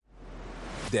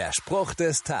Der Spruch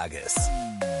des Tages.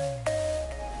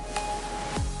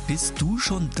 Bist du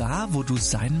schon da, wo du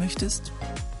sein möchtest?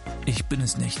 Ich bin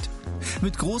es nicht.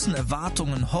 Mit großen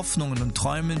Erwartungen, Hoffnungen und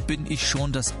Träumen bin ich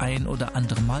schon das ein oder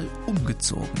andere Mal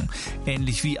umgezogen.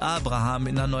 Ähnlich wie Abraham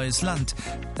in ein neues Land.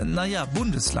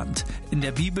 Bundesland. In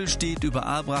der Bibel steht über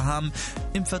Abraham: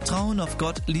 Im Vertrauen auf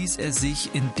Gott ließ er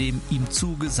sich in dem ihm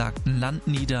zugesagten Land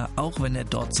nieder, auch wenn er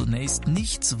dort zunächst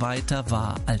nichts weiter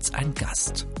war als ein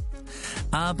Gast.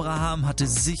 Abraham hatte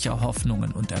sicher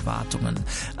Hoffnungen und Erwartungen,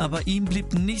 aber ihm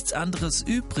blieb nichts anderes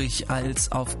übrig,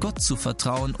 als auf Gott zu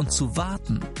vertrauen und zu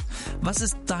warten. Was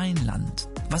ist dein Land?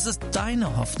 Was ist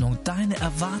deine Hoffnung, deine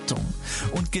Erwartung?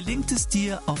 Und gelingt es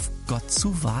dir, auf Gott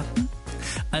zu warten?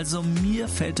 Also mir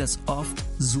fällt das oft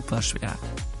super schwer.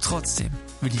 Trotzdem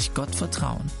will ich Gott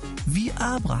vertrauen, wie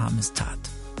Abraham es tat.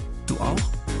 Du auch?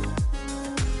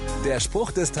 Der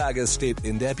Spruch des Tages steht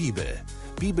in der Bibel.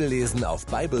 Bibellesen auf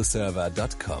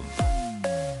bibleserver.com.